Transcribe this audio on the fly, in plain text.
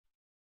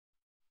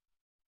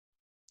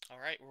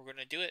Alright, we're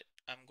gonna do it.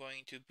 I'm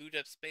going to boot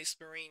up Space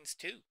Marines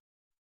 2.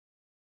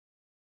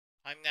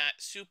 I'm not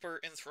super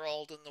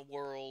enthralled in the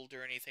world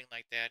or anything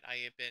like that. I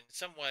have been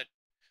somewhat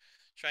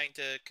trying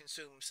to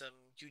consume some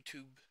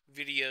YouTube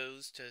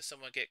videos to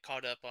somewhat get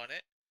caught up on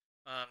it.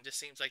 This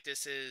seems like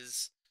this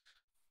is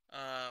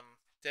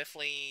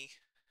definitely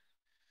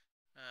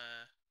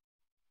uh,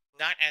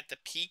 not at the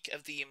peak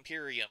of the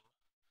Imperium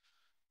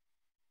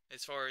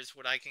as far as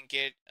what I can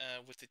get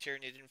with the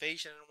Tyranid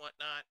invasion and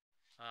whatnot.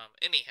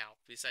 Anyhow,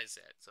 besides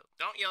that, so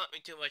don't yell at me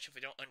too much if I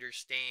don't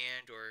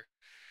understand or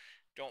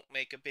don't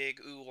make a big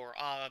ooh or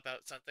ah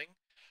about something.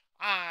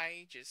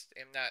 I just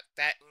am not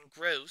that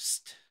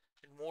engrossed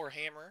in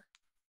Warhammer.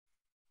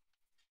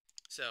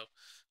 So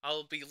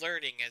I'll be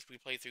learning as we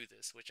play through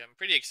this, which I'm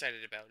pretty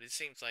excited about. It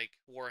seems like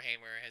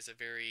Warhammer has a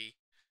very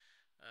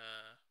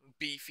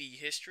beefy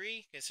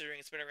history, considering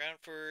it's been around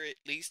for at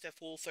least a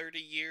full 30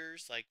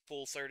 years, like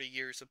full 30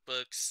 years of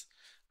books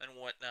and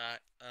whatnot.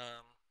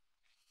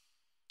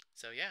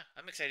 So yeah,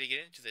 I'm excited to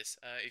get into this.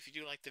 If you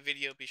do like the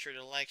video, be sure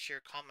to like,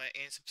 share, comment,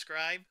 and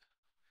subscribe.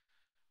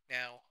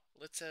 Now,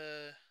 let's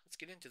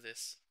get into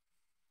this.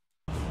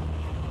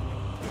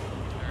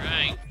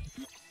 Alright.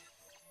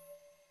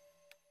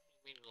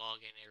 Mean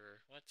login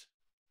error. What?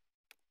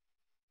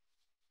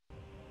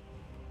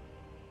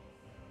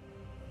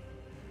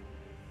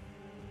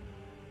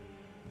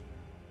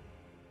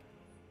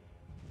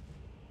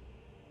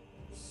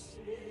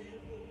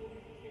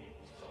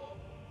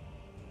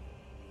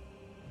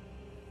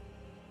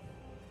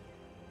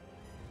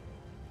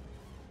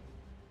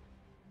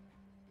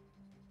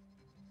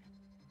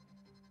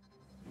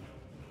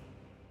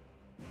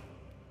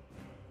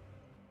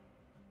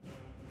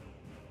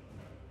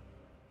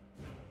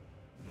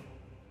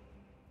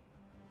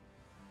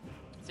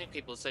 I think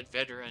people said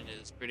veteran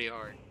is pretty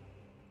hard.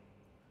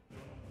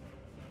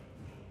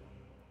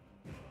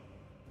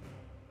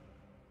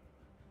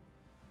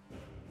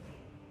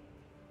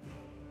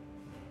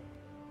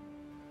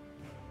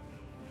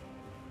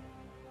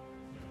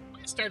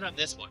 Let's start on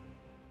this one.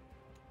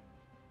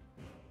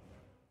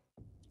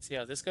 See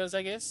how this goes,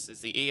 I guess? Is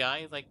the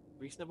AI, like,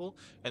 reasonable?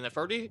 In the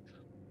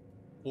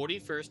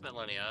 41st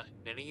millennia,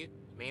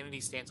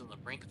 humanity stands on the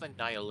brink of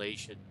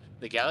annihilation.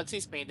 The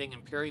galaxy's spanning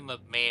Imperium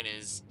of Man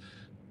is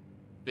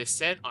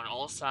beset on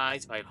all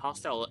sides by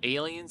hostile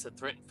aliens and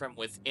threatened from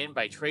within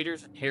by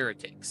traitors and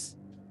heretics.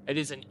 It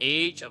is an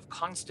age of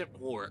constant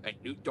war, a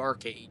new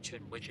dark age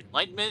in which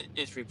enlightenment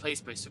is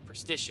replaced by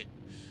superstition,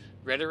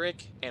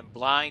 rhetoric, and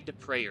blind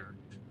prayer.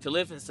 To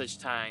live in such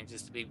times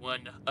is to be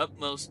one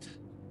amongst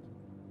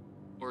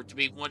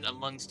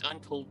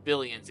untold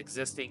billions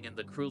existing in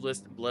the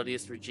cruelest and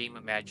bloodiest regime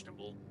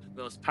imaginable.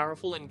 The most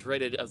powerful and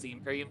dreaded of the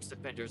Imperium's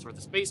defenders are the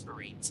Space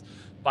Marines,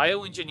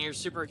 bioengineered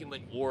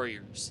superhuman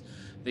warriors.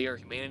 They are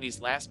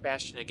humanity's last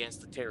bastion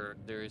against the terror.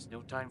 There is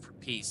no time for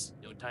peace,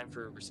 no time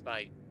for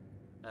respite,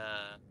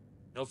 uh,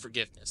 no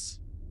forgiveness.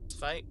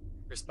 Fight,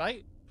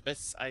 respite.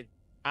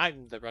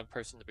 I'm the wrong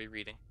person to be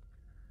reading.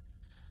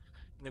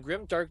 In the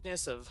grim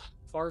darkness of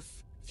far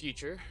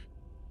future,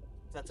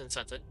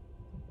 something.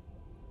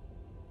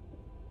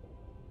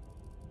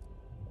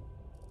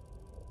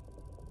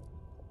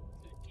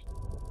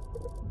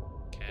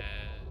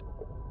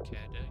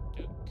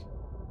 Cadduke.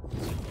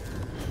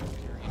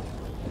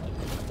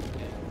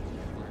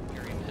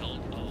 Imperium held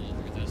all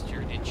over those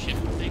Tyranid ship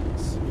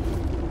things.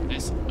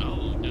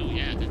 Oh no,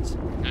 yeah, that's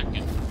not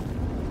good.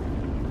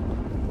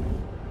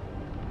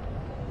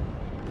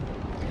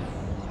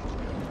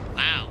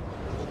 Wow.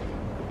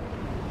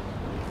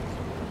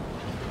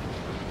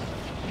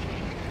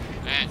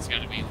 That's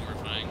gotta be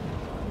horrifying.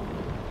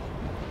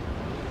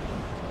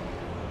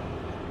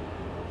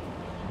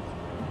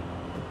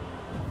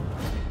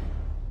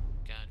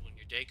 God, when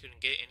your day couldn't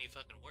get any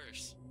fucking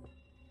worse.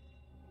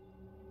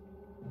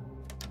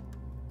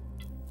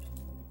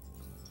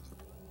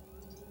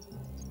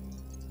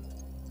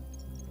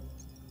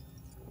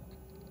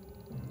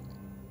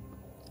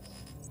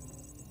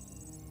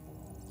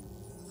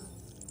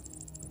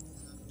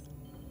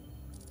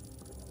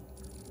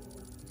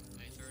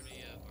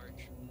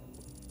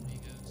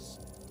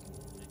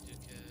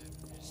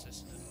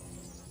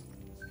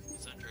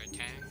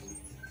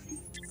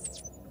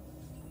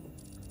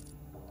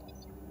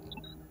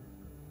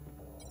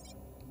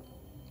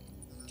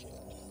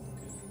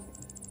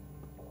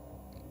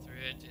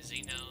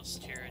 Xenos,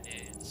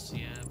 Tyranids,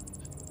 yeah.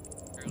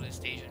 Early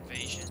stage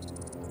invasion.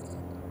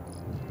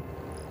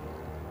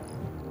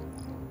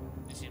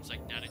 It seems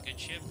like not a good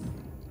ship.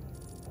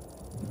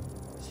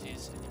 This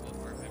is enemy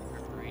warfare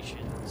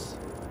preparations.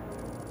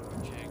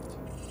 Project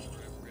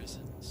Aurora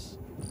Prisons.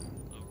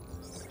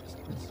 Aurora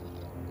Prisons.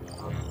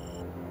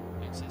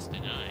 Access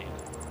denied.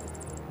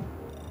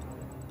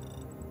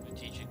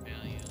 Strategic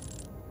value.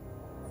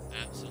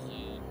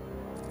 Absolute.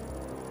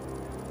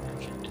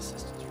 Urgent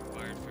assistance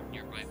required from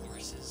nearby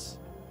forces.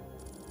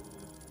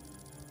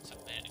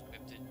 Submit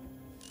encrypted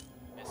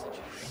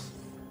messages.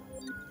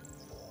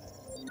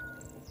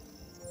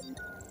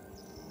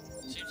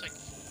 Seems like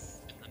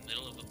in the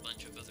middle of a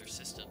bunch of other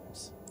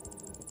systems.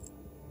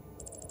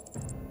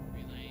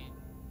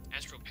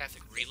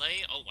 telepathic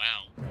relay? Oh,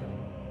 wow.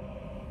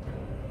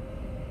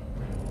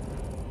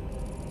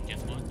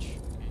 Death Watch?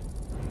 Okay.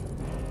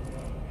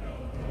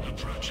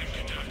 Approaching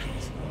Kadaku.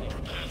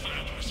 Prepare for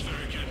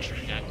atmospheric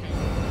entry. Daku?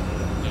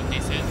 No, they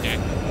said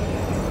Daku.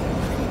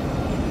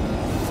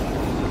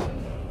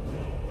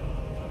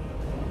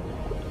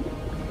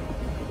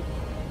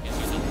 Is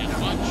there the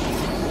Death Watch?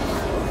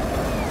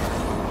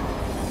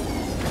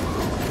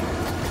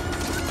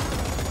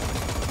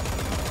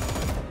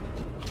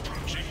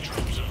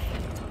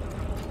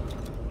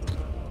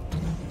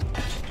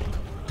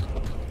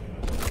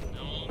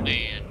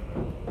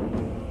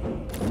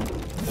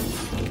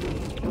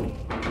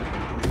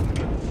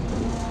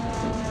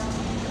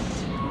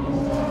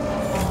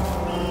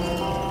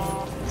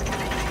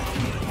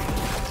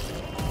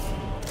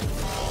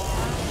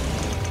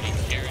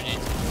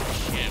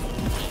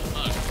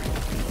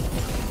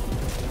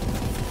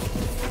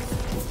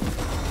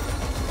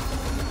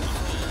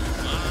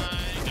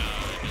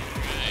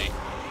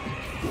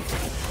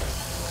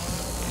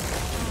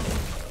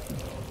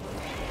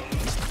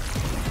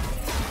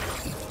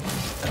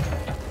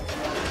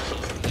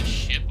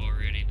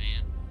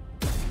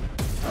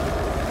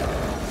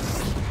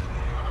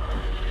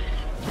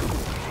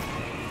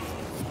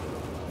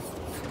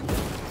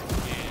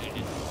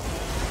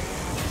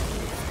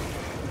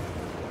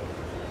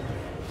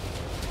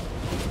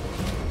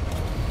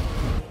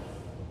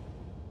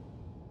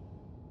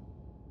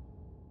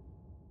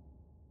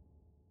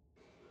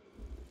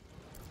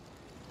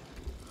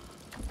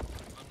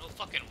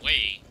 Fucking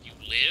way. You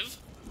live?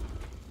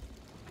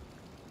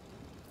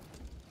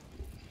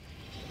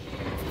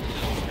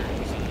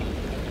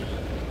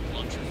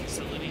 Launcher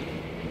facility.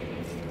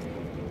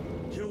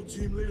 Kill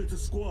team leader to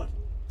squad.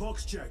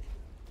 Box check.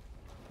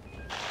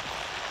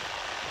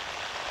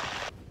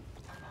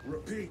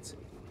 Repeat.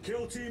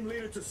 Kill team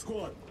leader to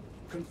squad.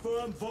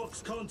 Confirm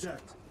Vox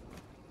contact.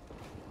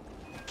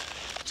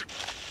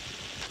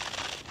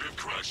 We have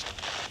crashed.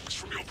 It's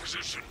from your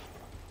position.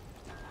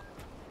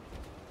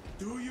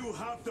 Do you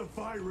have the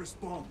virus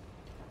bomb?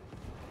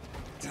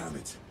 Damn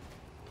it.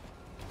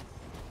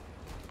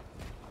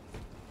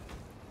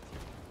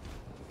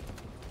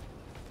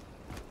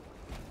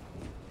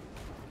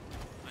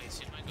 I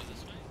assume I go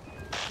this way?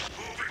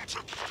 Moving to...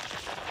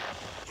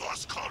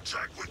 Lost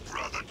contact with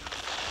brother.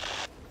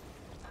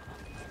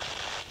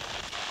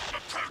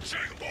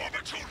 Approaching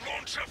orbital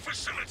launcher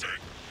facility.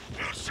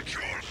 Well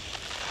secured.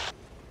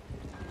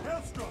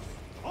 Hellstrom,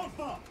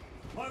 Alpha!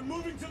 I'm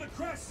moving to the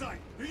crash site.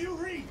 Do you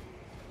read?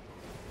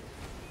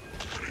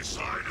 Any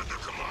sign of the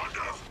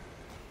commander?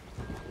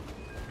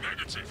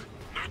 Negative.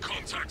 No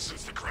contact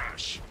since the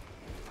crash.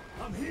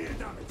 I'm here,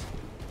 damn it.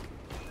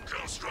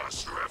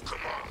 Kelstras, you have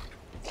command.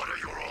 What are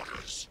your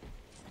orders?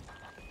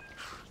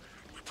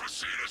 We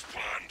proceed as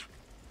planned.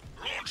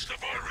 Launch the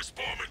virus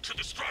bomb into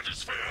the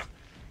stratosphere,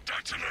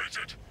 detonate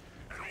it,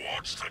 and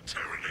watch the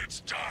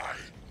Tyranids die.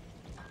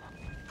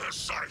 A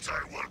sight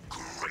I will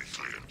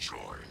greatly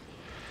enjoy.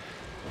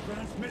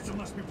 Transmitter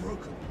must be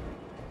broken.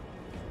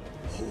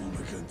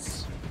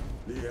 Hooligans.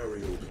 The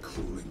area will be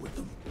crawling with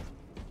them.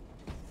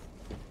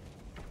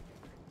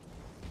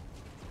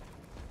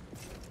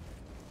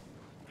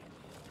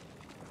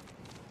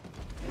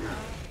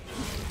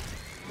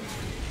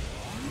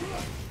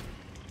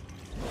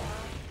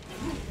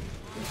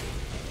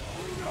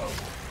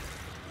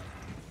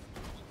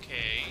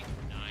 Okay,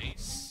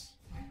 nice.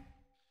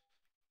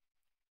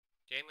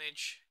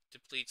 Damage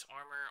depletes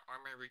armor.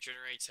 Armor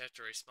regenerates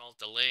after a small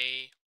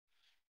delay.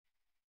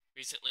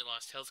 Recently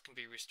lost health can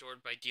be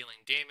restored by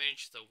dealing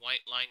damage. The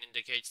white line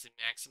indicates the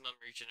maximum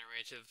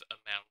regenerative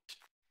amount.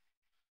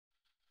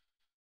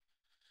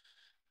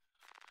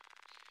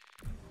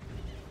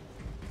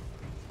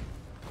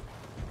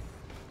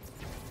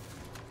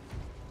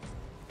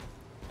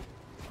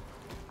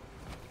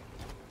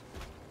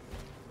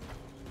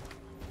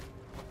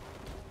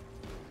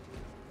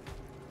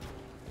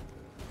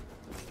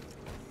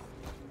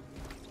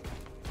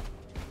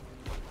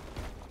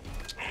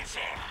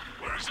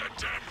 Where's that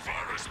damn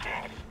virus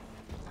bomb?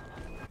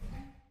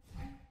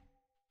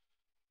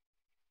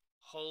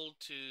 Hold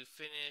to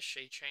finish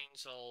a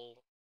chainsaw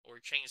or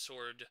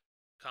chainsword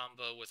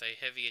combo with a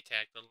heavy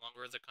attack. The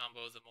longer the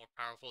combo, the more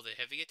powerful the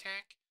heavy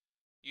attack.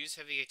 Use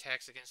heavy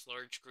attacks against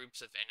large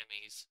groups of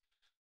enemies.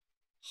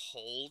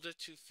 Hold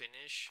to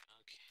finish.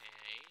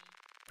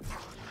 Okay.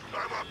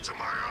 I'm up to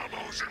my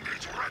elbows in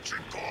these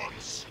wretched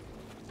bonds.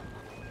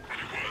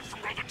 Any word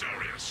from Brother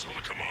Darius or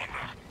the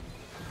commander?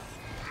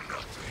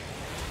 Nothing.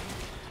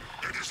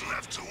 It is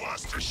left to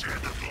us to share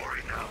the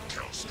glory now,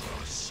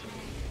 Kelstros.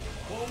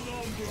 Hold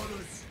on,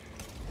 brothers.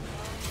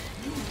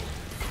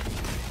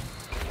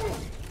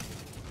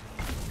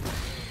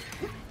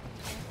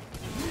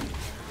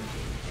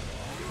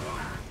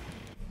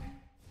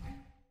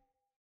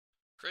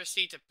 Press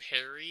to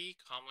parry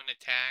common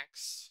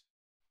attacks.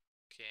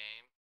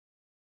 Okay.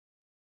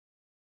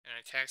 And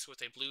attacks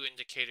with a blue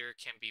indicator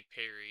can be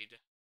parried.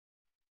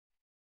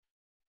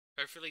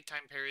 Perfectly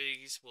timed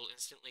parries will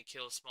instantly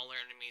kill smaller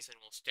enemies and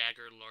will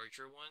stagger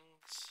larger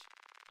ones.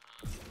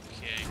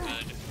 Okay,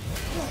 good.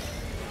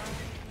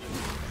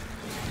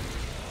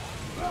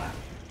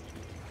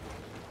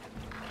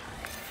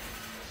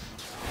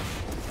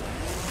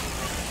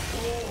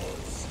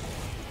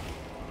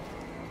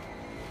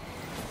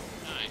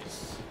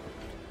 Nice.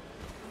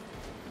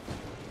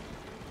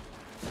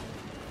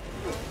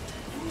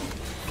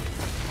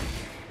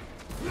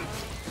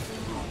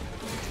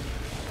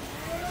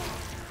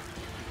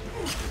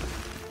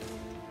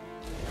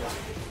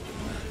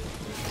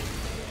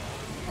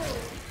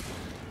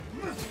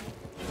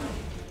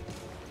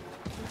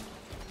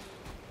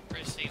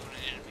 Press A when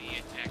an enemy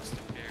attacks the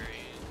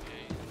parry.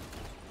 Okay.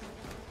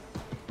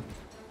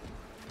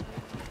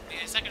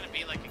 Yeah, is that gonna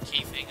be like a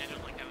key thing? I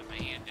don't like having my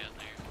hand down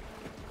there.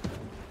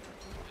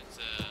 It's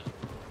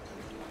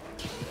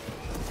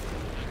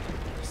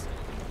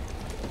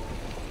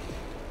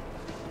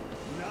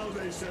Now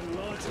they send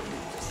larger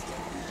meat to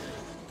stop me.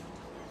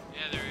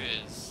 yeah, there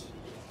is.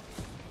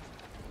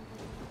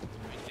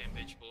 Right, damn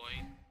bitch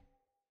boy.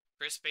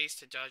 Press space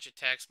to dodge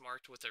attacks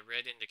marked with a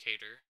red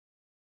indicator.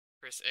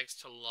 Press X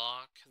to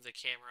lock the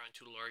camera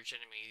onto large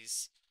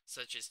enemies,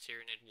 such as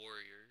Tyranid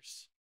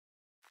warriors.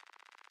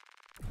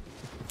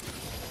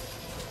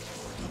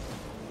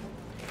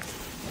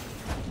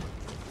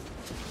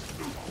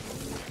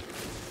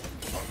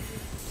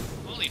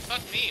 Holy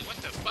fuck me, what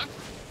the fuck?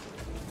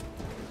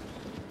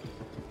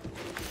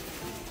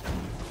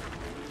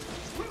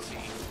 Let's see.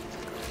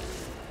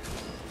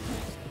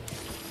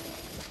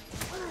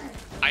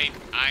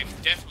 I'm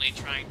definitely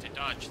trying to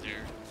dodge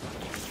there.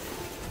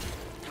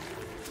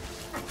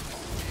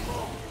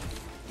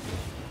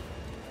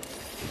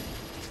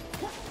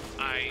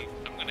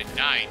 I'm gonna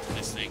die to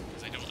this thing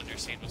because I don't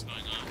understand what's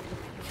going on.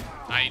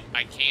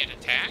 I can't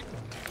attack?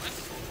 What?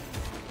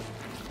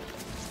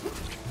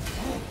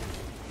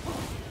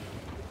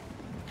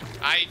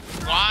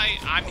 Why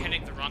I'm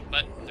hitting the wrong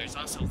button. There's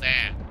also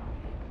that.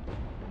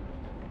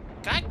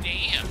 God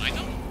damn, I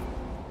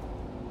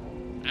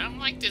don't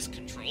like this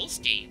control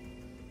scheme.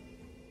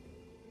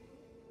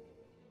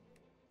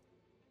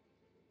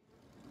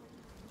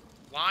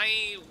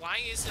 Why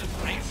is it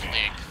right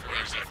click for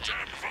Where's that everything?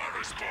 damn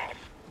virus bomb?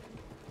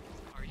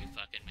 Are you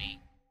fucking me?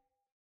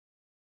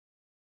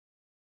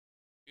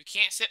 You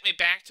can't set me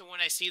back to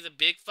when I see the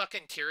big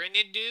fucking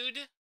Tyranid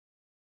dude?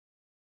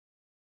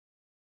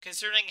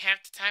 Considering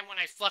half the time when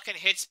I fucking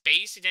hit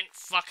space, it didn't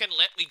fucking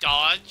let me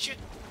dodge?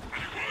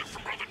 Any word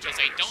from Brother Because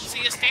I don't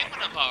see a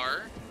stamina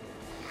bar.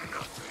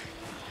 Nothing.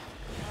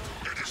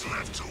 It is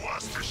left to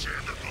us to share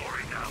the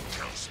glory now,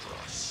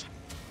 Kelstros.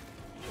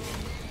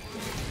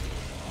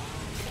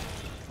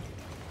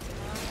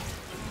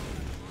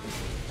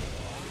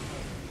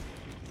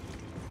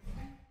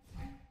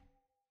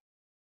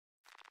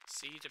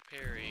 C to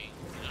parry.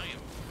 And I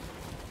am...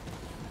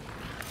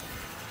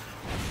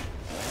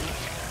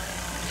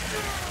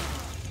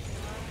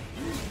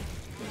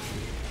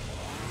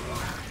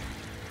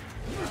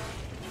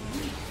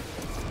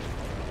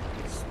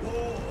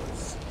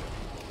 Spores!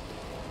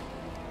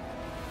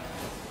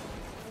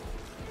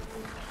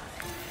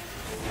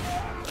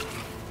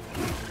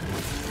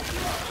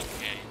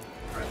 Okay.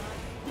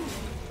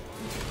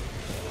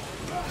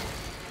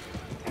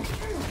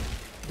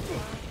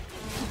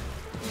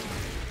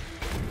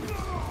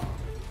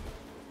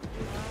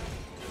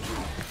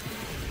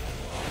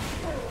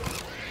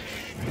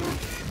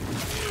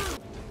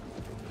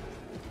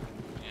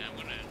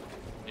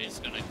 It's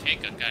gonna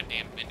take a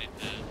goddamn minute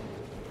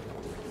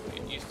to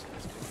get used to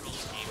this control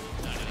scheme.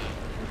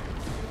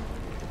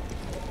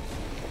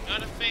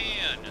 Not a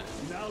fan.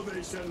 Now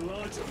they send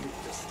larger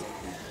meat to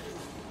stop me.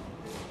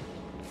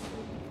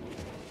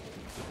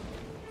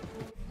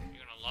 You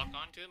gonna lock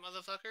onto it,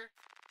 motherfucker?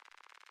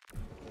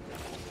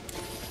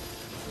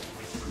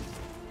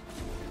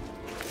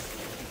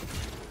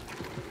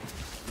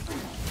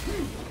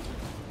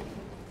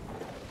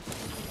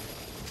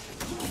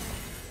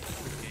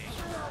 Okay,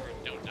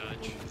 don't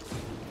dodge.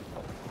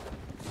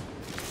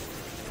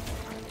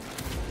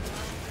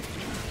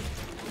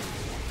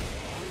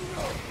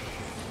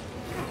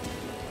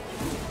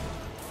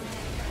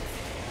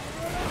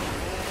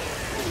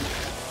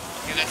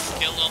 Okay, that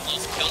still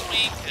almost killed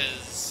me,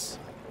 because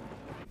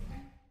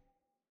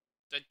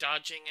the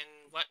dodging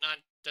and whatnot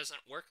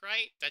doesn't work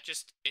right. That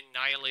just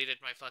annihilated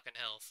my fucking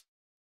health.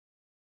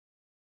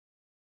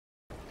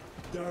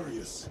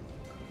 Darius,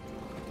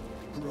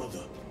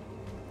 brother,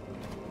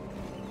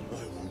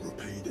 I will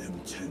repay them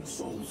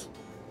tenfold.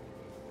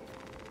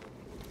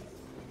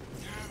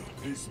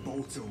 This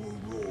bolter will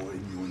roar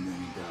in your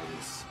name,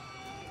 Darius.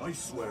 I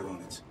swear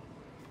on it.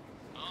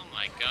 Oh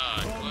my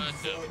god, what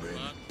the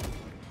fuck?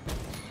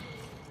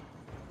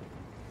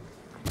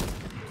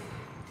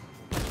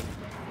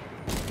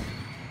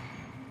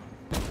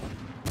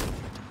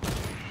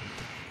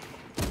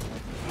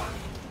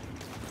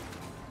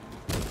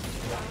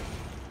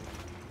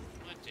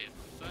 What the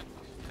fuck?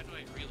 How do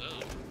I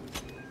reload?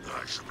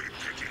 I should be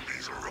picking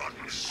these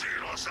rotten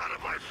seals out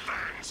of my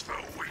fangs for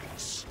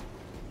weeks.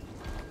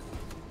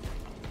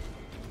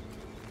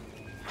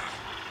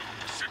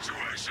 The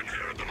situation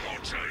here at the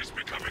Lodge is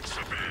becoming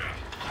severe.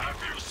 Have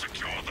you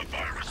secured the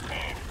virus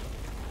bomb?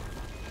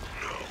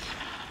 No.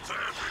 For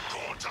every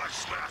port I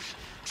smash,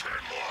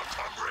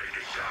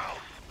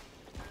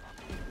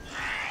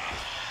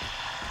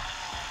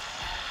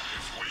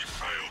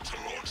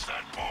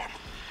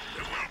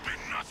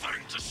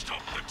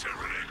 up the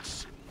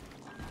Tyranids.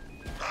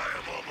 I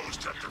am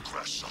almost at the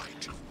crash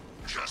site.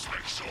 Just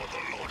make sure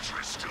the launcher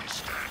is still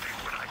standing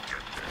when I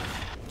get there.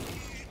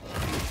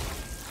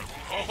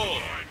 Hold the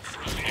line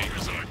for as long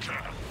as I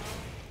can.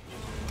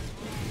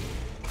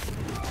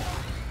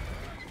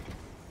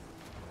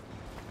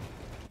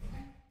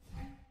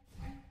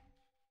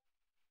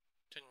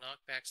 To knock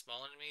back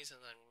small enemies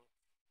and then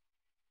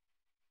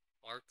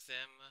mark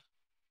them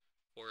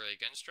for a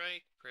gun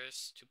strike.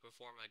 Press to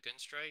perform a gun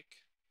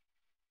strike.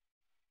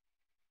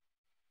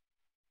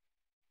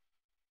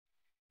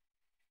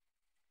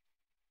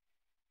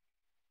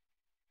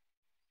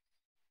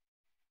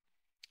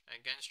 A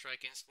gun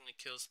strike instantly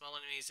kills small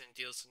enemies and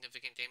deals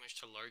significant damage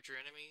to larger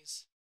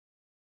enemies.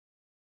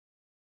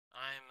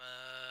 And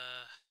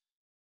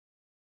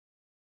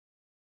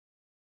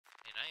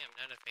I am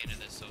not a fan of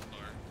this so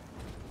far.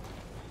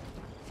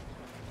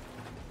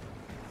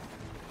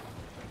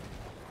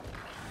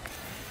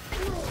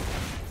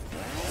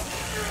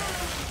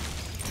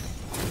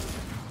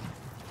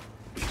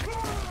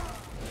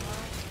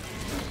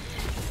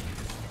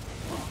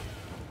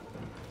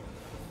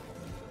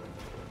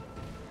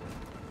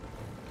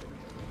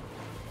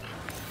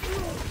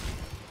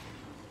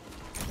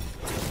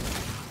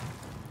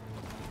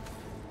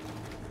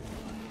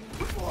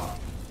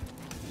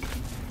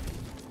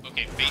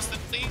 Okay, face them,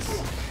 please.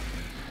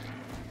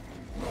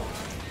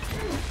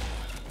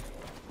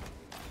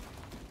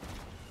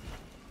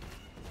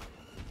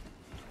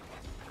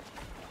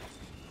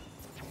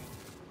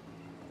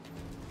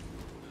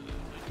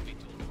 Might be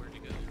told where to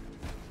go.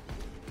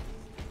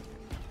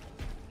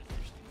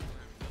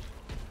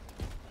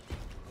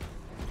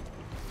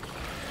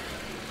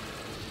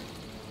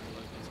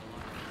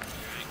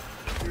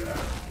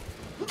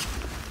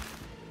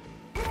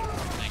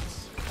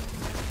 Thanks.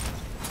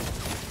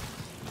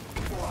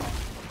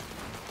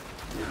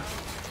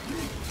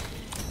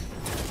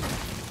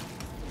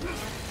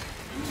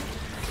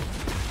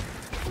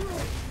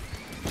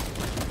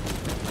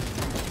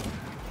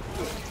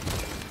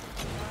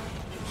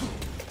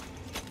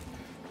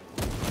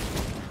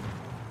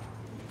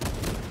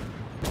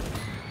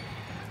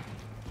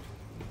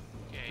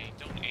 Okay,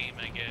 don't aim,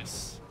 I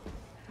guess.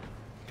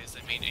 Because I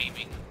made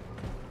aiming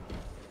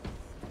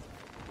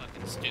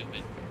fucking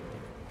stupid.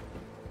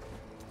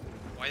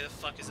 Why the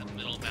fuck is a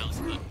middle mouse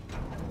button?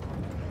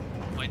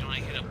 Why don't I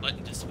hit a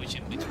button to switch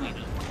in between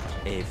them?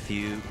 A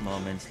few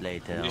moments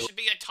later. There should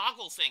be a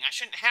toggle thing. I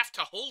shouldn't have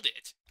to hold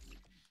it.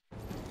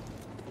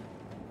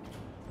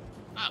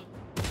 Oh.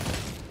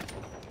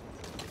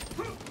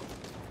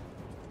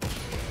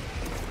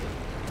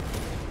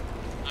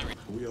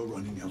 We are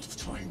running out of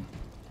time.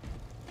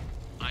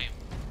 I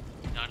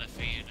am not a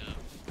fan of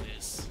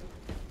this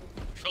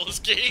controls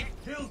game.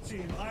 Kill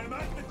team, I am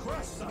at the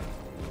crash site.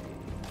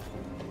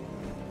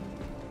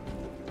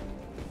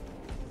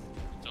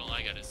 That's all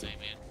I gotta say,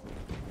 man.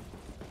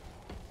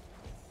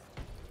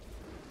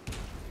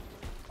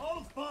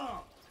 Alpha!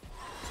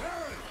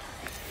 Terran!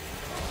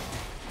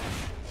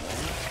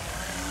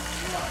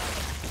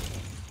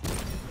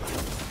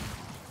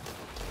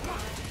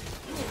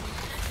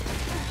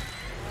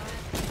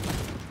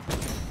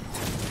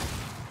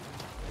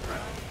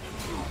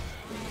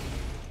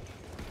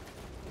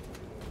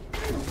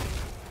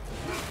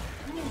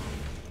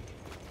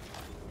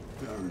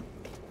 Baron,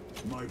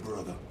 my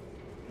brother,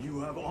 you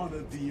have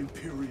honored the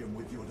Imperium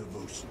with your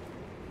devotion.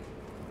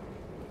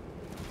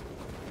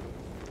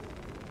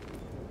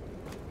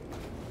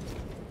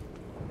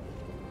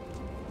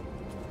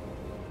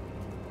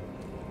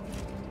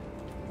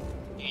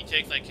 Can you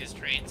take like his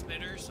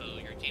transmitter so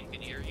your team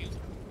can hear you?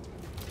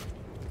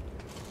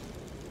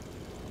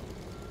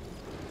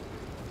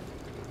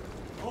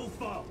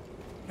 Alpha!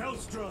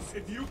 Hellstrus,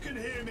 if you can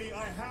hear me,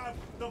 I have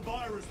the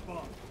virus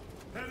bomb.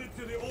 Headed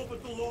to the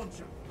orbital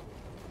launcher.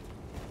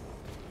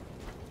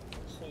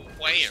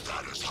 Where? Is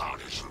that as hard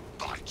as you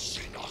bite,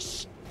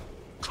 Xenos?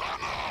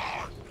 Come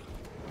on!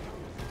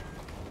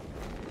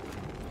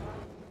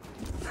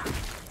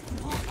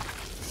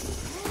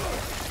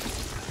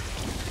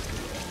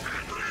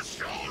 Endless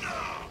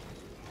shoulder!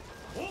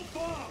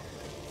 Alpha!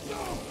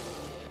 No!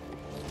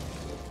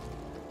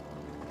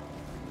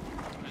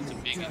 That's a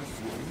big one. Death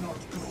will not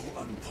go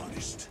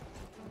unpunished.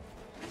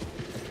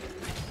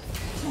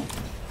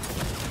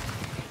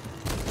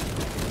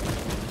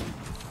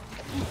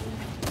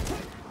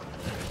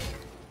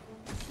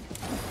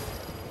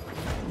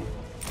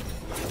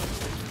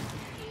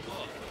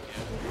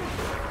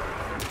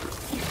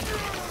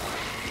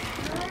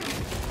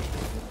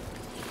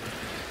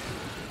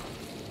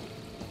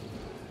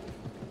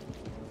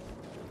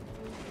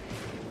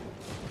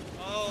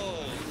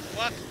 Oh,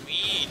 fuck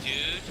me,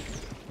 dude.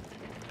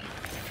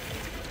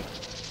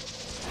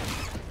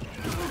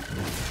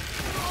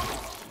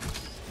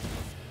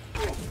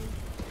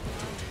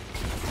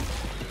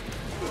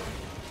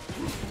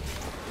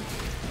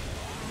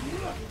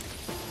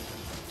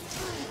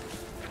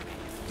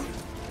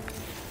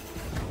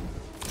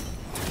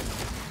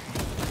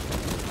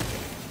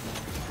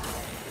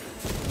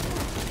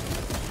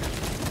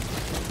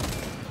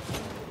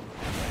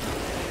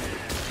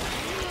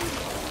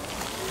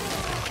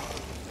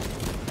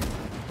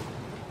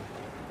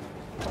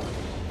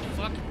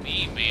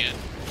 me, man.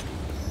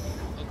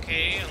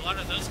 Okay, a lot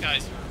of those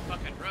guys are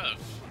fucking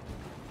rough.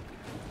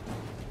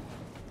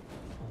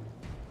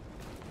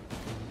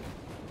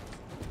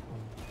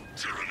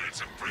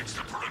 Tyranids and breaks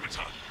the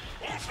perimeter.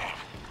 Alpha!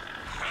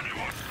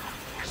 Anyone?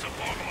 Is a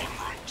bomb en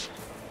route?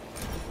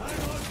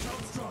 Hang on,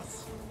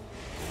 Kelstros!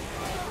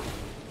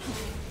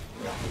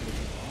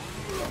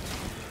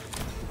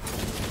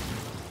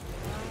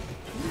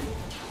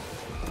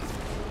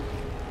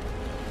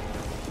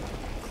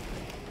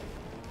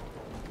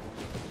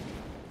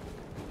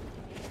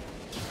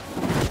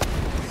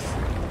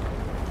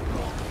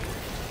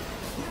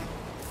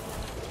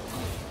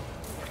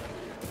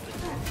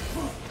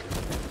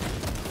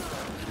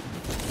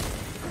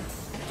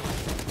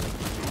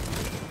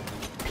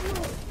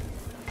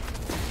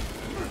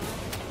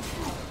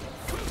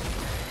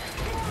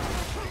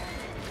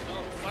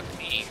 Oh, fuck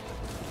me.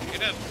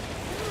 Get up.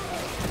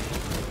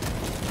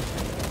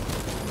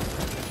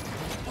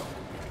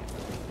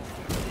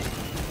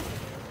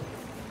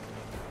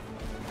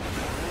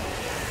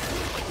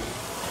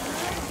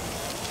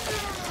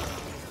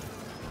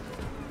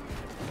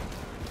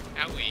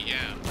 Owie,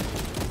 yeah.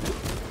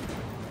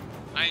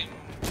 I'm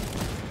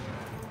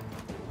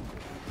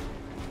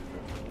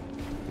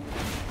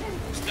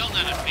still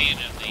not a fan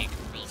of the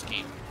control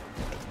scheme.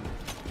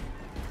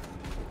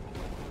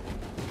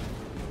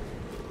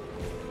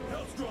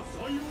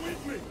 Kelstros, are you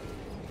with me?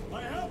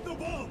 I have the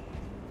bomb!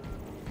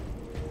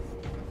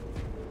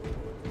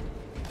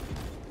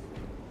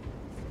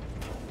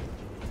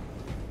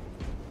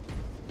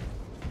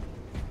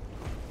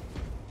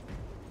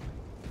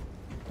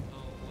 Oh,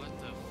 what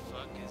the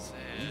fuck is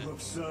You that?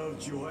 have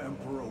served your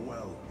Emperor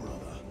well,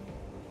 brother.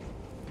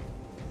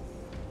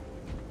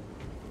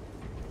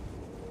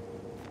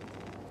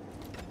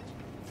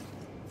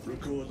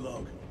 Record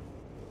log.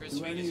 Chris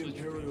To any Vegas was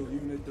Imperial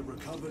unit that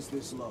recovers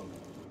this log,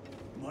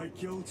 my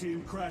kill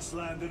team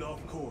crash-landed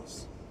off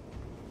course.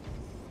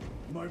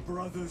 My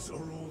brothers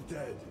are all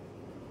dead.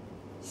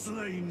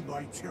 Slain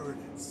by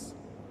Tyranids.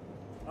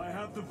 I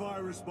have the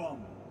virus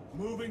bomb.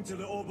 Moving to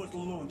the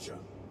orbital launcher.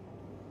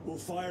 We'll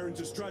fire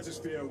into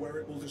stratosphere where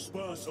it will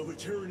disperse over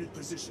Tyranid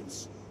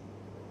positions.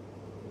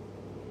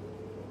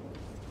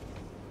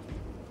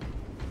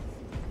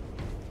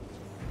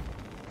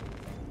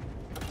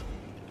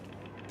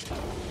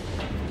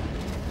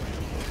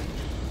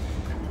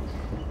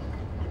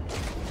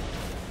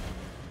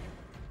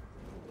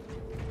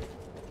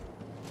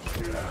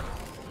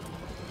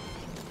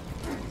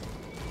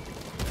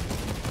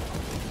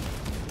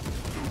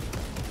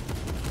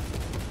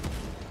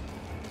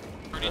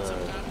 burning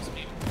sometimes,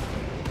 maybe.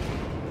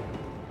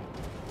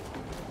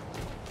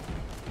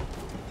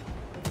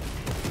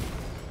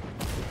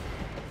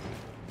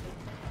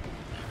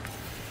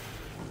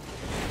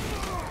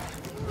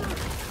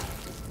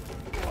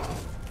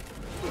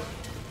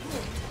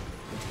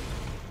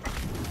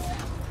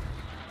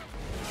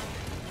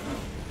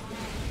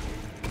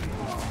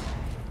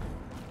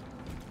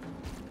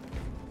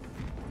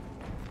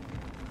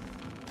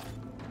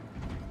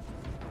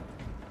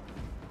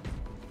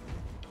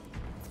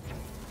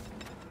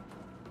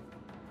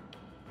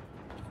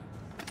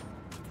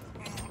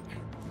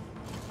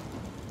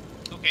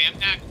 Okay, I'm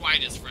not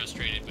quite as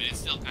frustrated, but it's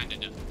still kind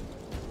of dumb.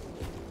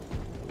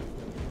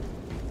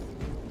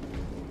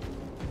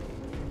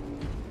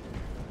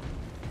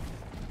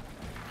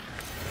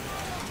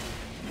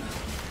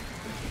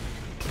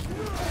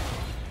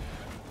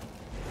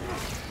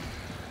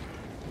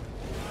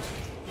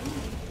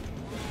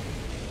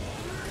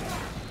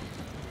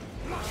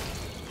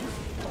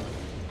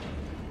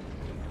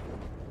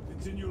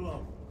 Continue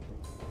low.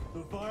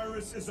 The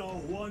virus is our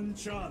one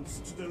chance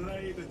to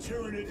delay the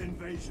Tyranid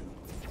invasion.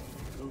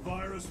 The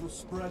virus will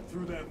spread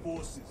through their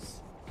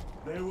forces.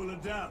 They will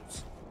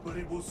adapt, but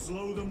it will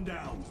slow them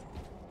down.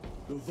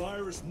 The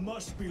virus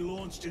must be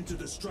launched into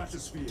the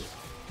stratosphere.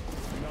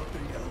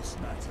 Nothing else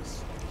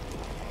matters.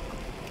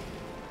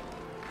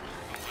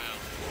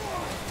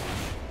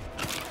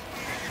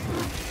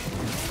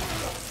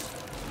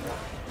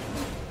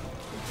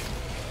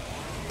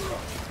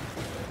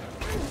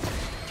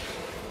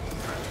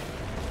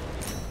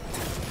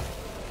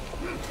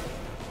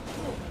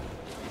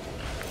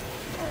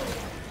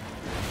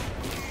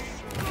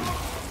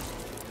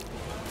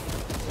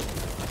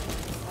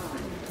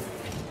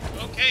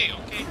 Okay,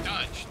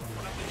 dodge.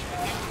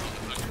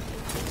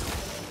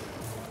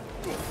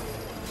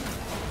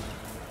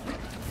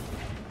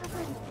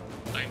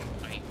 I'm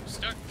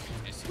stuck.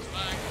 This is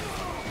fine.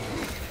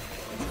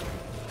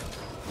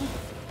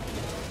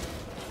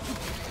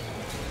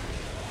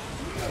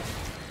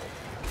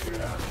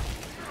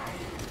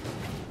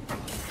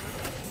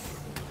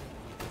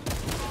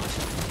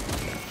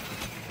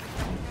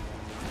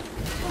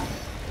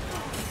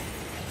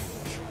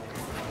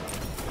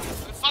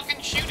 I'm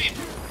fucking shooting!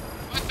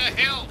 What the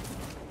hell?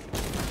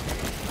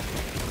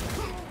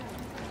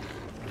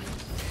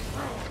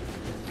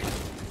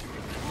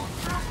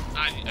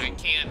 I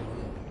can't.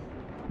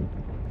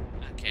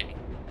 Okay.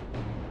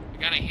 I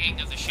got a hang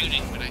of the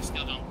shooting, but I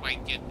still don't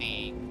quite get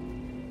the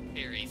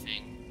parry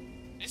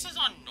thing. This is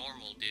on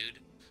normal, dude.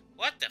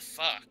 What the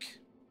fuck?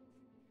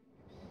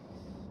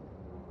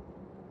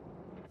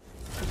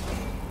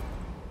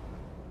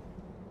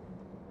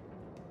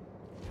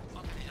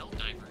 Fucking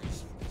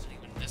Helldivers. Isn't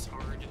even this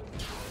hard.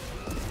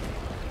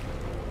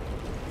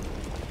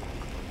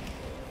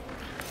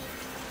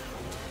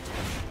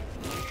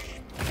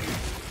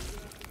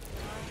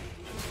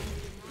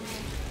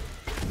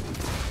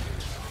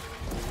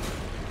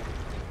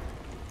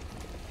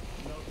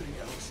 Nothing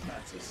else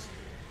matters.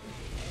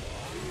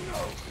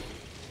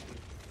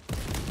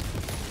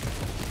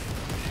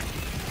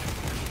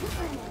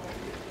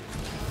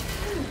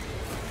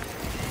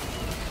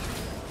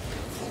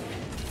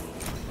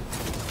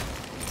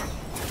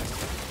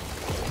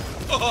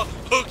 Oh,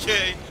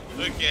 okay,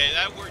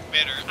 that worked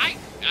better. I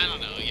don't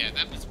know, yeah,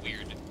 that was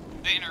weird.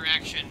 The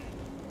interaction,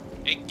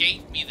 it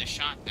gave me the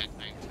shot that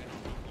time. I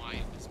don't know why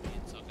it was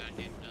being so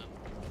goddamn dumb.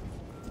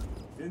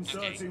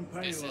 Inserting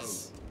Okay, this payload.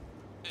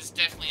 is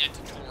definitely a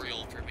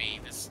tutorial for me.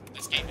 This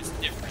game is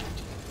different.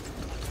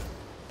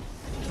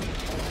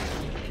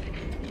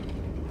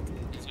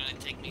 It's gonna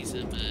take me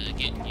some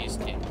getting used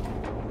to.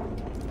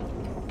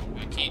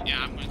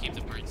 I'm gonna keep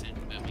the parts in.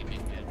 That'll be big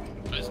bad.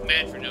 I was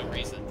mad for no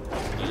reason.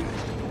 But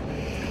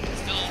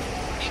still,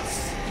 it's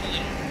a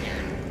little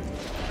weird.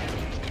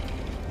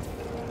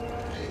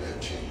 Payload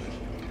chambered.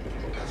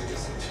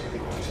 Hazardous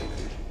material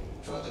detected.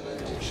 Further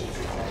benedictions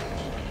required.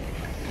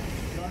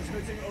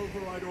 Transmitting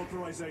override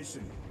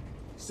authorization.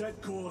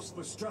 Set course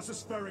for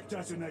stratospheric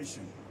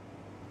detonation.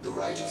 The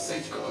rite of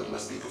safeguard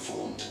must be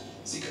performed.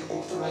 Seek an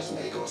authorized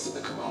Magos at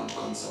the command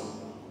console.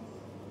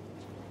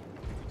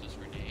 Those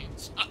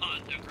grenades. Haha,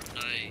 they're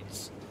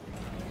grenades.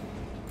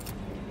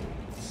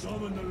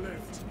 Summon the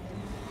lift.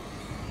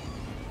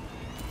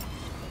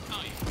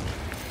 Oh, yeah.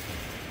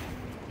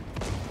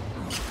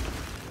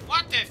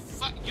 What the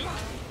fuck? You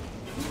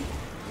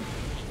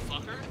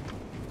fucker?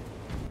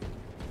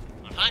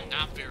 I'm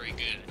not very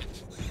good.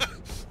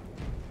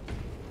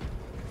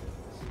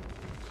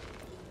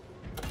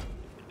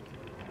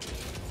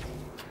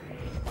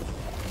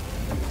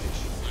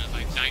 What, have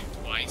I died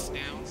twice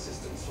now?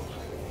 Systems for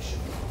hibernation.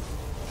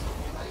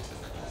 Rite of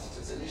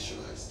capacitors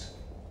initialized.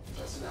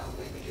 Personnel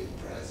may begin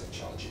prayers of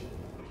charging.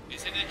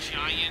 Is it a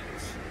giant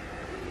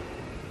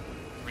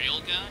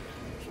railgun?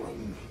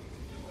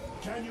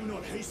 Can you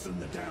not hasten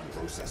the damn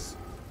process?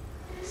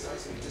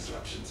 Seismic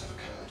disruptions have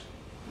occurred.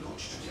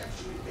 Launch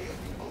trajectory may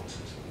have been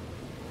altered.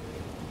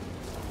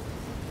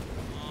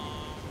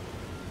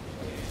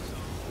 Okay, so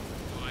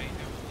do I have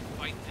to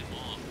fight them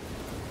off?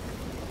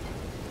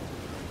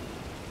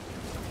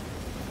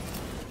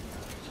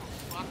 So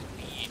fuck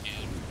me,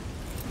 dude.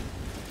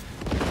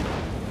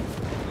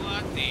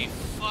 What the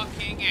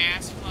fucking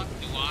ass fuck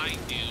do I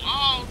do?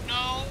 Oh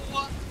no!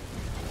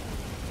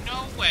 No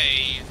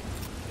way!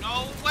 No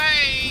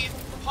way!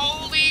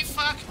 Holy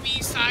fuck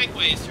me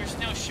sideways, there's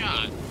no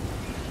shot.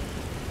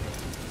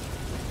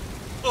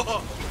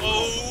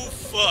 Oh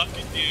fuck,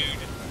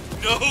 dude.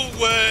 No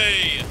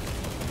way!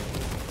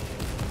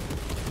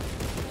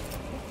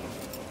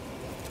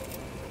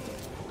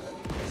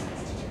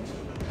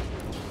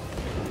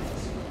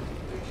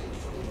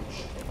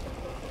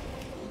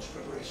 Launch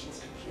preparations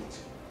complete.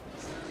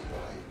 Standing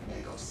by,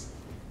 Magos.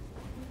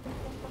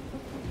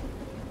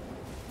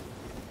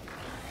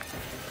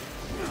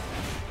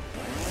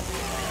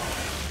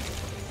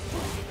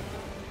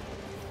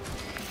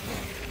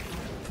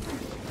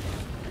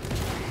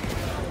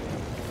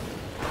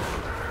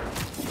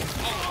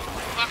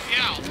 Fuck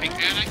yeah, I'll take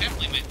that. I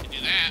definitely meant to do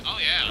that. Oh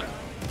yeah.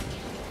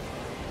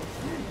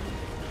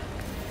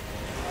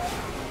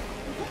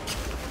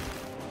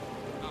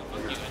 Oh,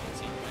 fuck you, I didn't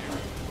see you there.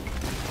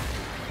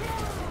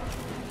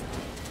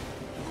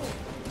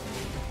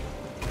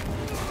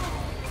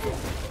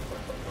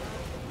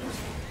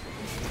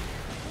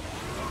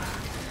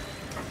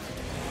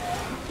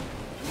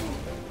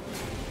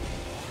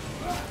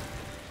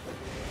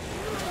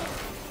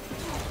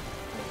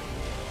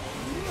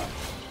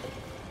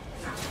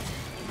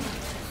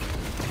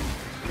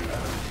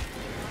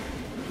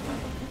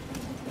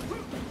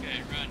 Okay,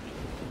 run.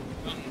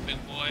 Run, big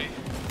boy.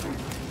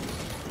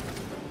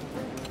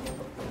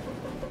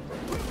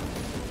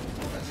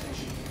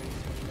 Attention.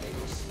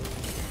 Magos.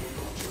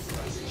 Launch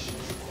authorization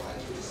is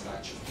required for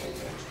dispatch of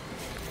payload.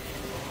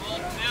 Oh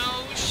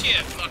no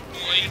shit, fuck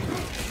boy.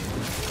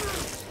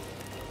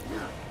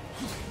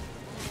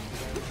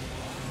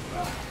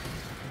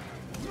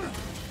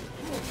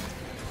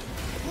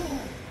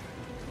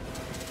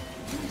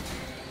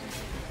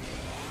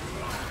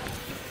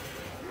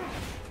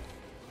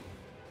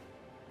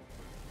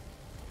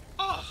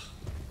 Oh.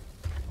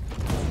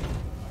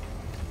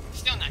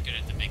 Still not good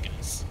at the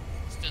Magos.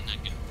 Still not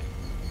good.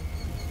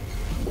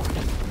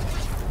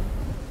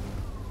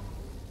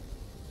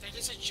 That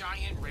is a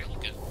giant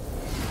railgun.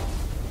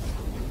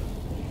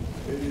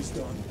 It is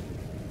done.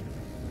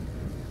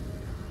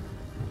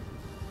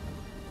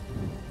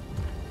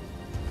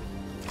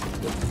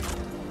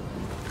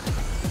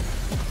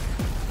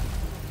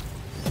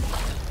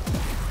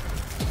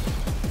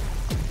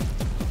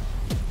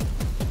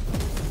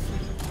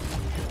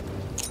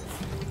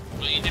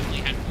 Well, you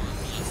definitely had more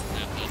bullets than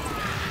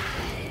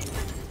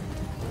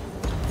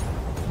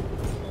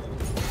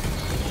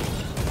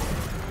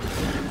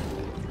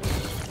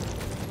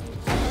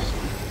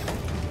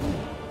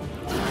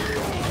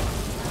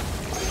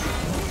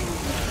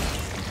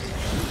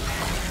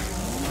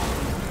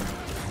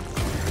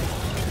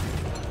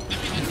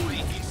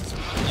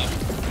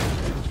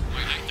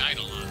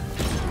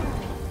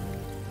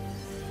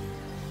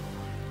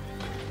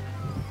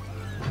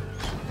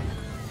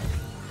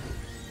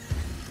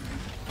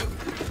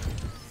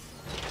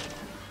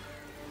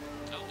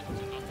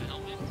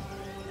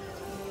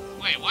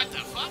what the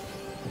fuck?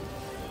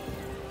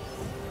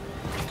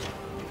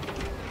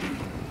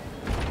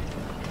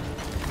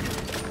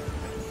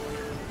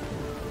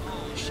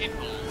 Oh,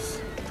 shitballs.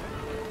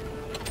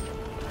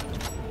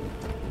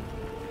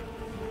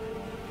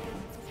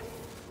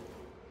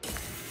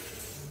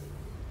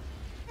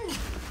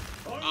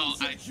 I'll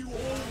take you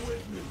all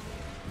with me.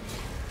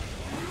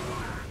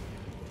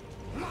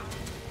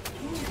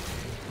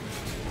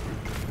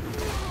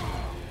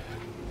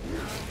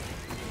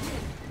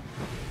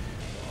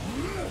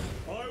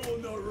 I will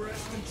not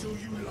rest until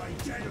you lie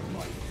dead at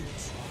my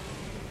feet.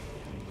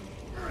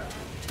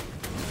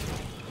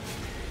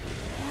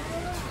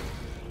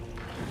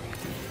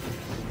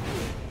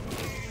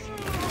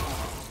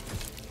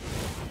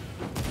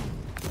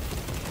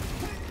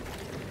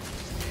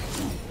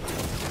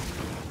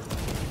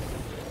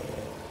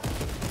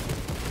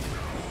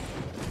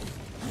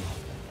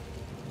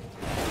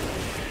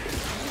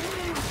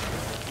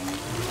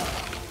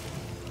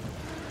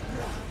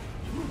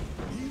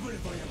 Even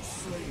if I am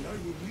slain, I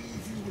will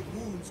leave you with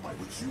wounds by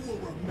which you will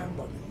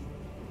remember me.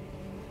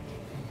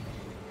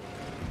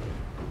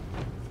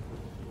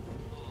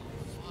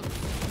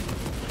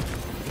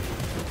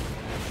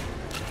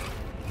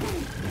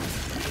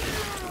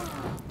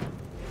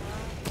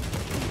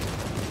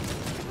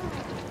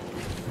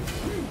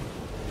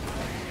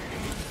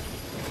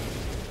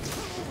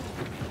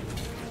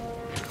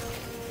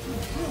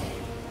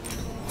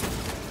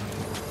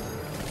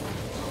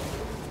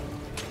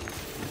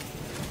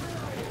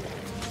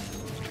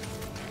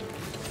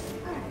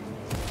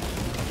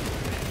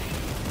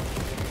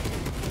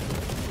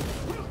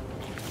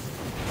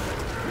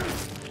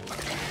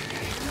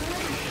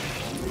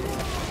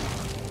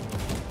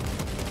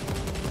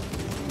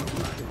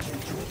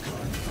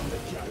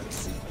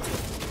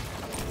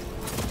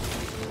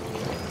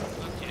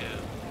 Fuck yeah.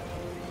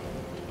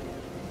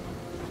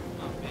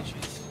 Oh,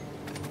 bitches.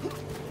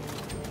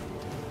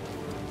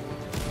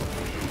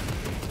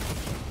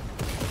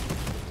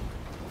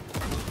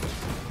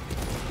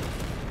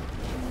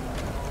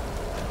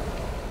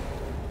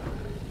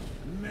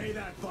 May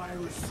that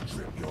virus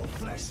strip your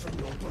flesh from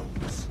your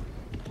bones.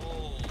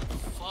 Oh,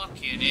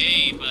 fucking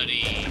A,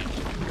 buddy.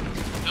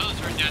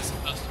 Those are not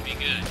supposed to be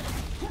good.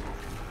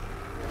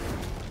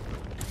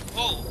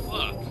 Oh,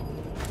 fuck.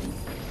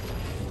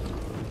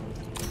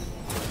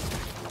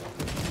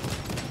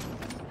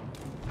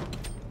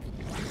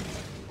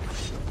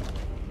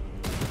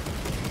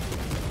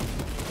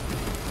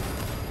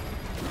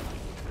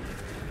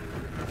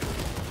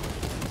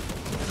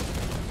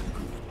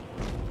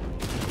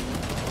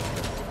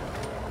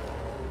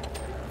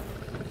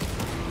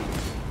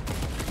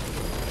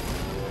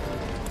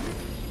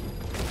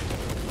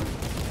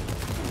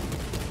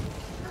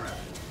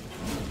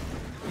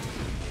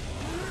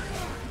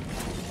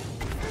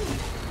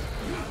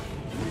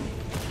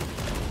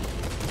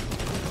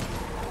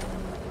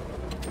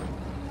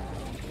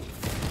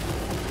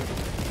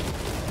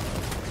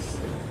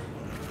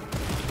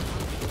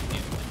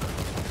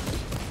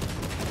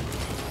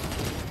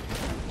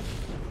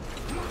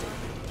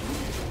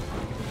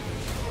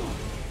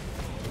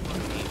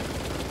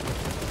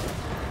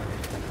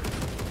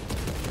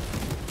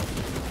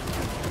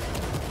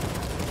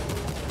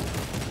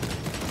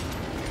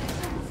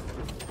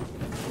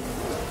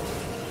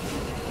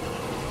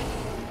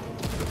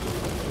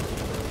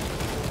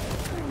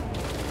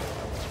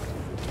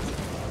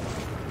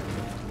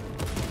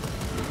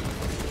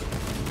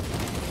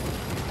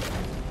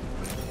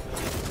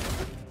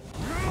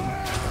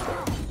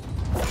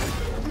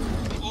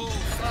 Oh,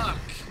 fuck.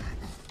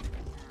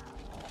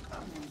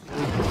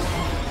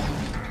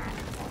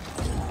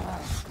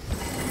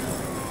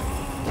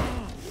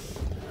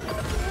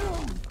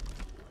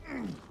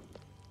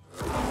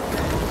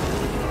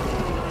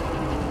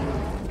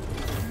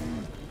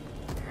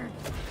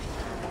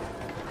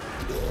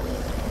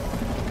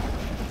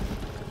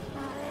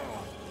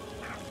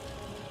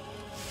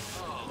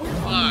 Oh,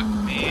 fuck,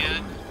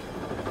 man.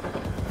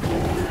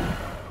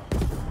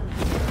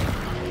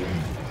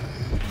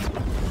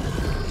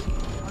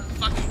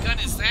 What fucking gun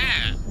is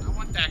that? I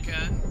want that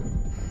gun.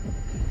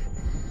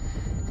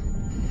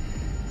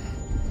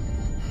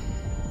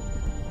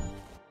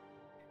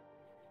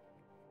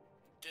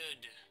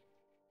 Dude.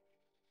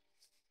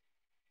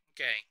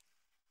 Okay.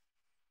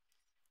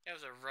 That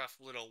was a rough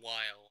little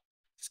while.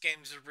 This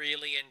game's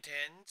really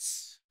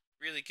intense.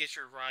 Really gets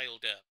you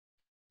riled up.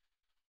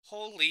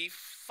 Holy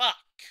fuck!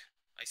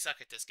 I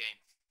suck at this game.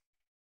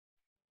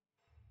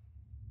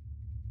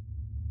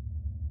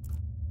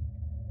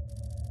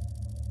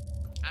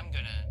 I'm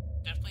gonna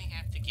definitely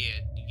have to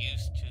get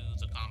used to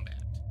the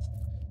combat.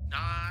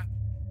 Not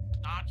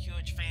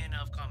huge fan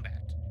of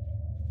combat.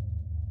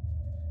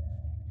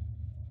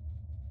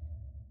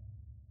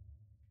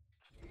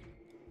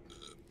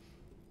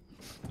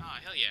 Oh,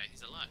 hell yeah,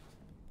 he's alive.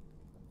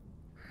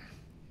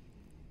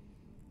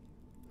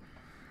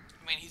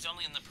 I mean, he's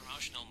only in the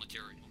promotional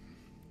material.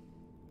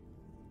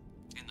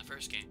 In the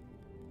first game.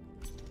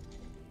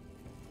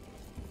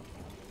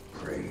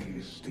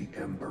 Praise the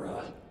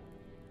Emperor.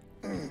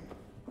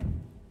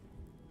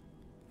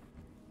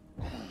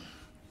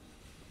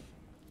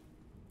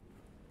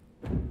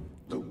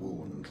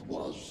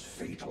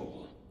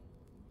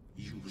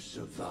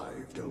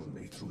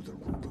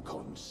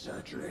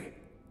 surgery.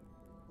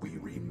 We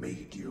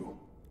remade you.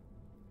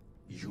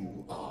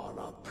 You are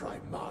a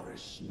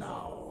Primaris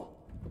now.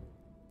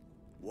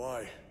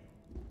 Why?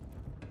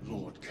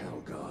 Lord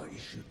Calgar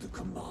issued the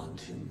command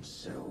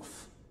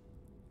himself.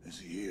 Is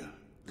he here?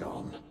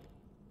 Gone.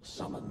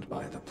 Summoned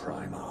by the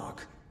Primarch.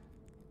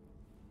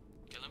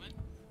 Gilliman?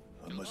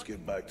 I must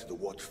get back to the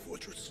Watch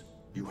Fortress.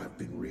 You have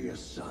been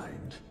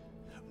reassigned.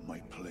 My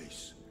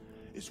place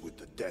is with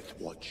the Death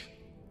Watch.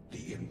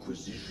 The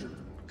Inquisition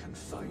can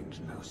find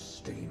no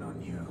stain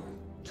on you,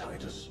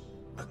 Titus.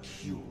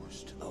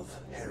 Accused of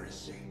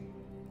heresy.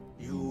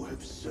 You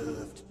have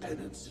served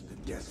penance in the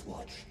Death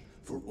Watch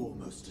for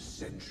almost a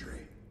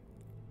century.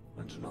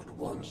 And not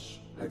once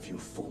have you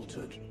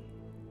faltered.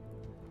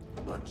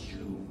 But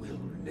you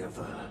will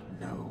never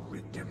know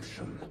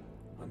redemption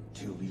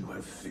until you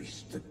have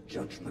faced the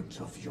judgment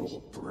of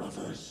your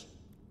brothers.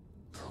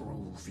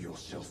 Prove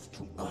yourself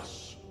to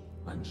us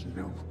and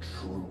know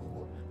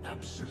true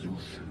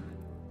absolution.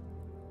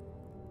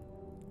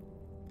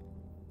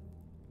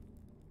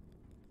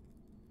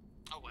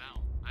 Oh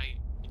wow. I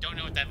don't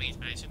know what that means,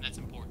 but I assume that's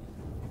important.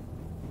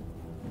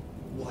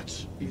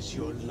 What is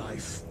your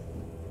life?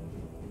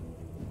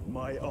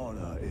 My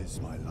honor is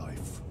my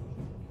life.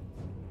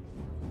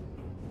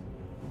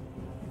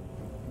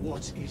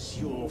 What is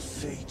your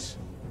fate?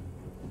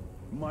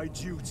 My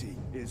duty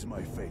is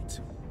my fate.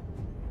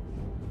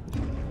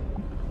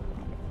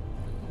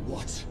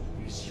 What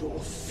is your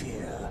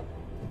fear?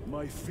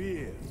 My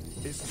fear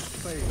is to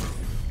fail.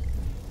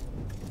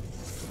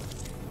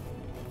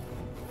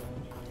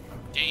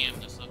 Damn,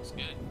 this looks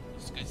good.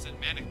 This is good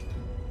cinematic.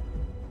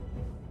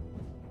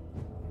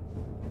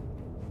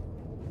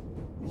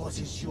 What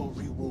is your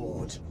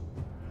reward?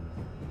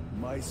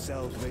 My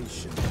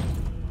salvation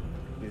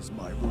is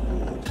my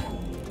reward.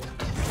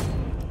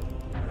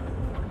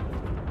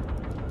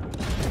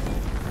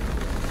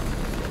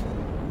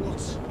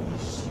 What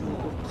is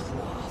your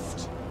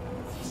craft?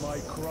 My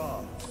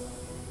craft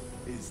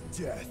is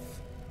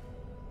death.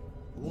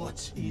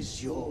 What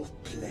is your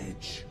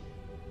pledge?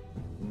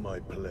 My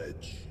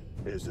pledge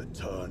is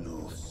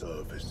eternal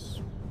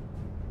service.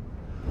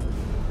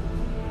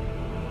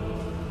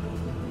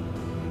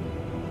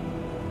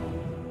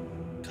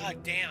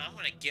 God damn, I'm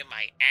gonna get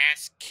my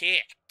ass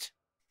kicked.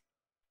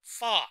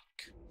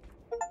 Fuck.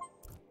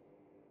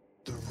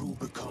 The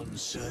Rubicon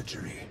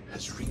surgery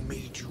has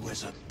remade you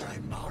as a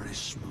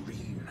Primaris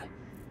Marine.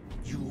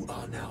 You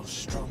are now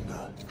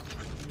stronger,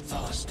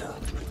 faster,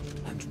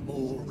 and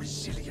more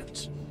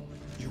resilient.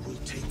 You will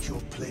take your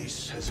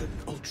place as an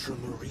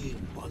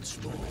Ultramarine once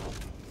more.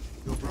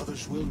 Your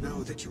brothers will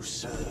know that you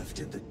served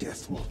in the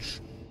Death Watch,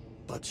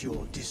 but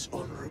your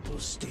dishonorable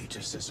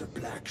status as a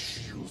Black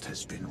Shield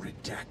has been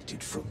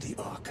redacted from the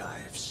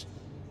archives.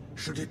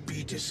 Should it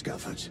be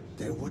discovered,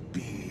 there would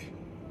be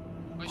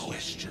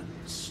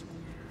questions.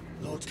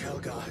 Lord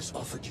Calgar has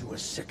offered you a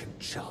second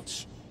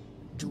chance.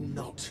 Do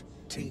not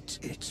taint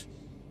it.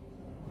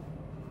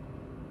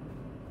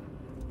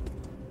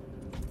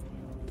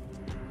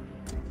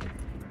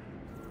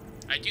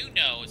 I do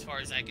know, as far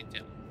as I can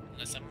tell,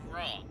 unless I'm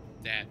wrong,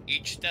 that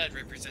each stud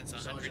represents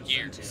 100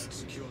 years.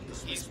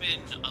 He's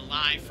been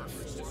alive for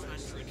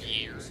 400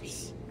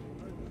 years.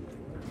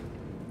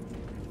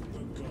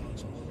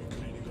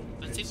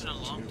 That's even a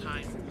long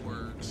time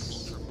for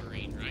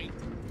Ultramarine, right?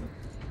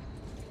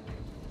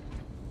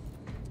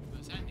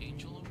 Was that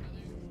Angel over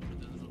there? With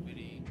the little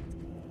bitty...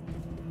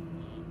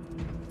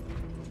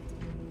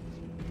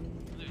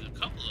 there's a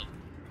couple of them.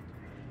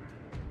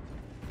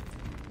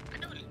 I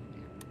don't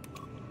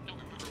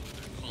remember what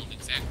they're called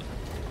exactly.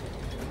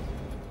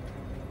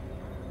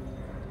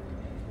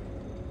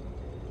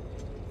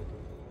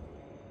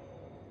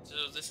 So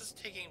this is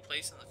taking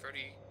place in the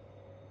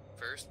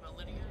 31st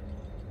millennium?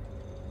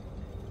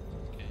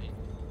 Okay.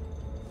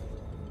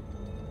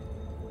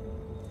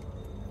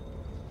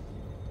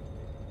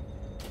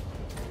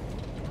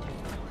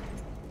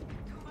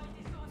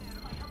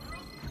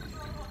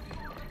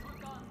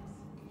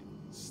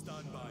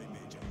 Stand by,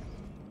 Major.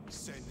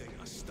 Sending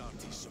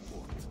Astartes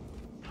support.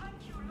 Thank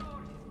you,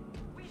 Lord.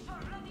 We shall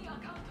ready a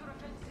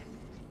counter-offensive.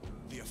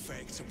 The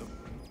effects of the...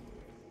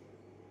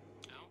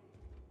 Oh.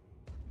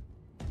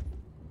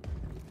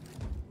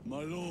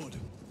 My lord.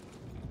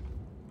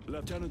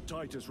 Lieutenant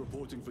Titus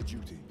reporting for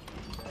duty.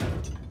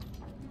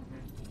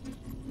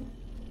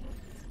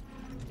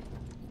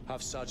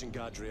 Have Sergeant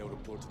Gadriel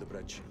report to the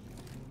bridge.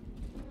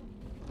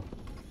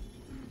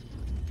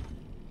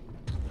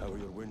 How are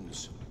your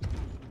wounds?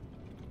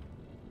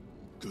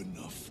 Good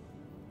enough.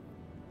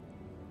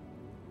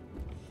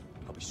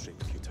 I'll be straight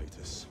with you,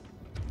 Titus.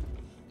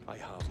 I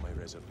have my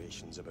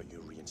reservations about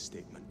your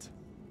reinstatement.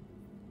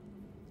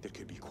 There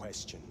could be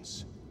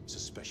questions,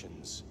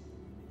 suspicions.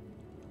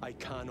 I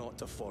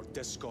cannot afford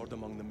discord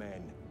among the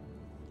men.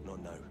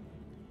 Not now.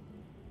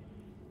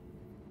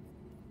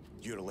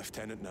 You're a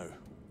lieutenant now.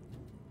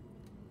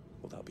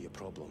 Will that be a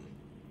problem?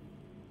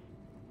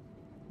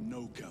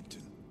 No,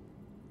 Captain.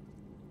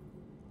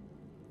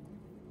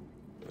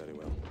 Very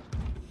well.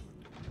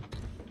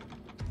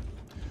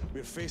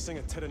 We're facing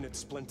a Tyranid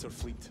splinter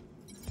fleet.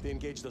 They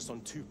engaged us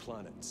on 2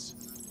 planets.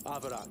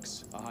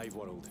 Avarax, a hive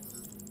world,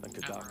 and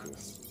Kadaku,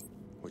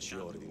 which you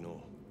already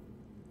know.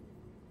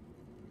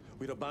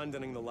 We're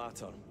abandoning the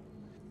latter.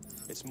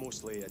 It's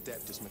mostly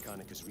Adeptus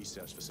Mechanicus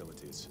research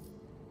facilities.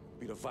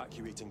 We're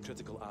evacuating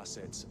critical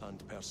assets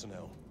and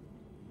personnel.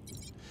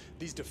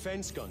 These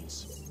defense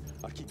guns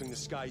are keeping the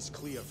skies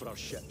clear for our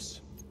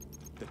ships.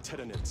 The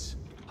Tyranids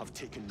have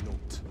taken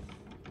note.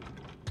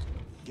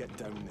 Get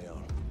down there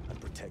and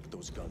protect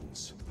those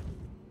guns.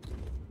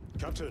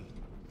 Captain,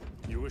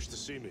 you wish to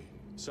see me?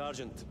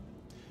 Sergeant,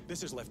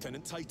 this is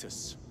Lieutenant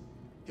Titus.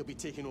 He'll be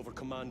taking over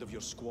command of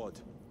your squad.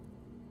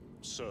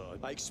 Sir,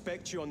 I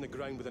expect you on the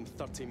ground within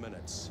 30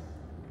 minutes.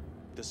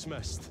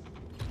 Dismissed.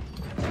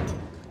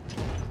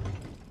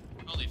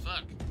 Holy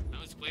fuck.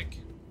 That was quick.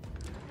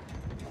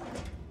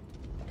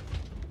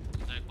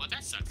 Like, well,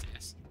 that sucks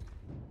ass.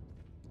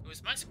 It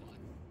was my squad.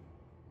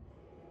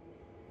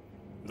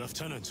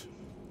 Lieutenant,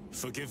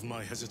 forgive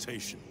my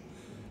hesitation.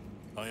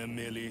 I am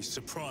merely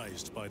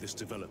surprised by this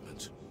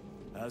development.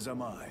 As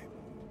am I.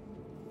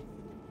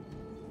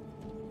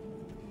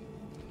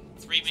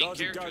 3 main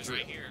characters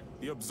right here.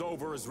 The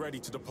Absolver is ready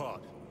to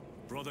depart.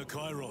 Brother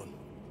Chiron,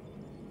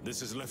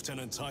 this is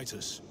Lieutenant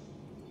Titus.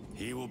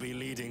 He will be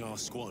leading our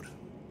squad.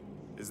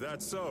 Is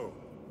that so?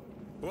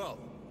 Well,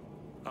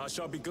 I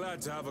shall be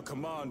glad to have a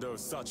commander of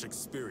such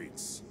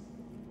experience.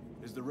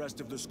 Is the rest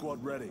of the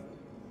squad ready?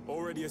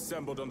 Already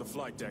assembled on the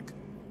flight deck.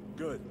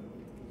 Good.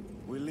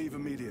 We leave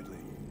immediately.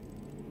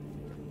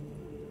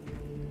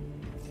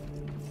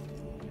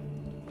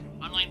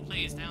 Online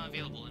play is now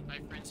available.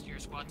 Invite friends to your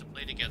squad to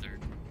play together.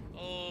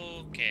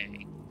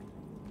 Okay.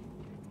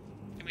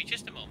 Give me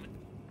just a moment.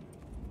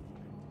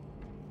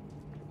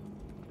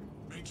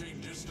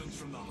 Maintain distance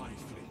from the Hive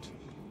Fleet.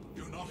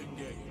 Do not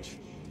engage.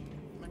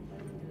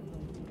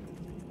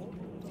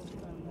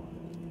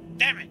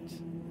 Damn it!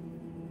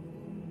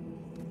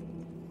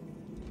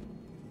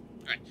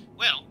 Alright,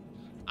 well,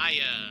 I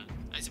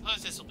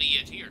suppose this will be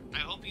it here. I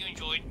hope you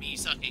enjoyed me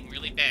sucking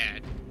really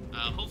bad.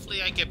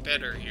 Hopefully I get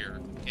better here,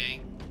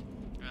 okay?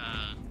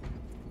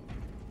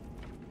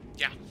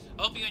 Yeah,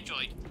 I hope you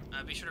enjoyed.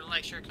 Be sure to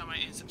like, share, comment,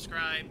 and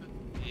subscribe.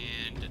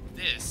 And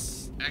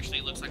this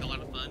actually looks like a lot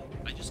of fun.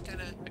 I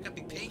gotta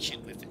be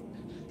patient with it.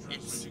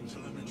 It's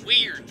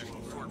weird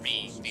for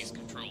me, these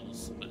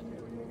controls, but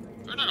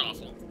they're not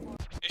awful.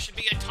 It should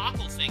be a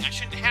toggle thing. I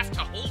shouldn't have to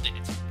hold it.